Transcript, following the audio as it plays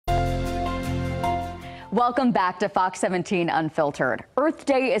Welcome back to Fox 17 Unfiltered. Earth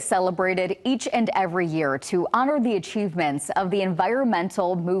Day is celebrated each and every year to honor the achievements of the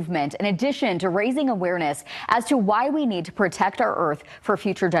environmental movement, in addition to raising awareness as to why we need to protect our Earth for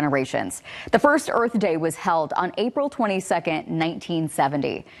future generations. The first Earth Day was held on April 22nd,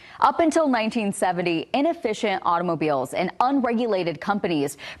 1970. Up until 1970, inefficient automobiles and unregulated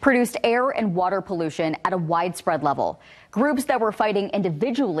companies produced air and water pollution at a widespread level. Groups that were fighting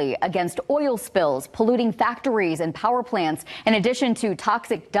individually against oil spills, polluting factories and power plants, in addition to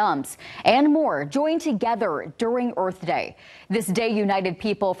toxic dumps and more, joined together during Earth Day. This day united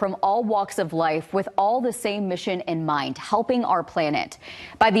people from all walks of life with all the same mission in mind, helping our planet.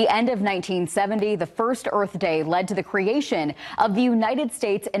 By the end of 1970, the first Earth Day led to the creation of the United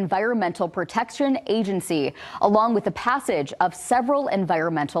States Environmental Protection Agency, along with the passage of several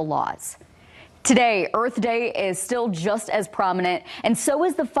environmental laws. Today, Earth Day is still just as prominent, and so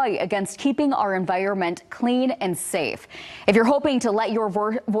is the fight against keeping our environment clean and safe. If you're hoping to let your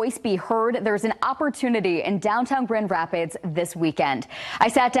voice be heard, there's an opportunity in downtown Grand Rapids this weekend. I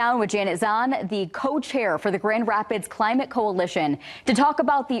sat down with Janet Zahn, the co-chair for the Grand Rapids Climate Coalition, to talk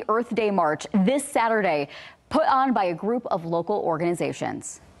about the Earth Day March this Saturday, put on by a group of local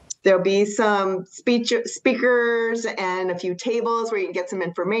organizations. There'll be some speakers and a few tables where you can get some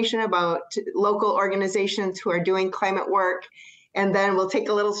information about local organizations who are doing climate work. And then we'll take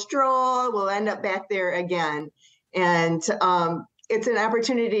a little stroll. We'll end up back there again. And it's an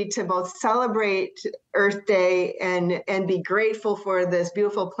opportunity to both celebrate Earth Day and be grateful for this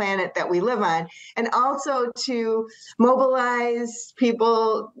beautiful planet that we live on, and also to mobilize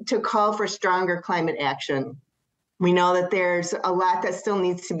people to call for stronger climate action. We know that there's a lot that still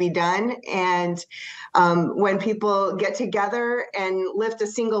needs to be done. And when people get together and lift a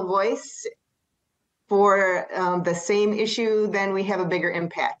single voice for the same issue, then we have a bigger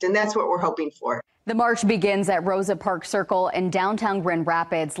impact. And that's what we're hoping for. The march begins at Rosa Parks Circle in downtown Grand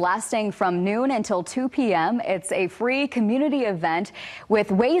Rapids, lasting from noon until 2 p.m. It's a free community event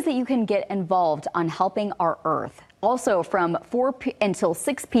with ways that you can get involved on helping our Earth. Also, from 4 until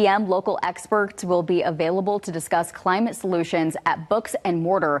 6 p.m., local experts will be available to discuss climate solutions at Books and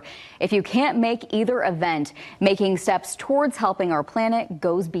Mortar. If you can't make either event, making steps towards helping our planet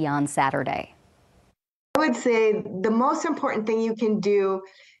goes beyond Saturday. I would say the most important thing you can do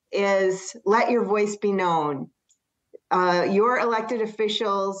is let your voice be known. Your elected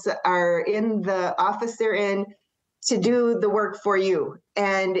officials are in the office they're in to do the work for you.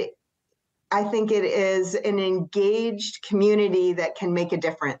 And I think it is an engaged community that can make a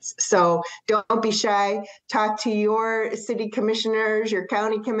difference. So don't be shy. Talk to your city commissioners, your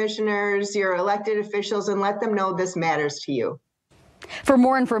county commissioners, your elected officials, and let them know this matters to you. For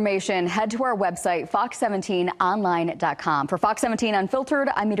more information, head to our website, fox17online.com. For Fox 17 Unfiltered,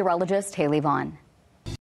 I'm meteorologist Haley Vaughn.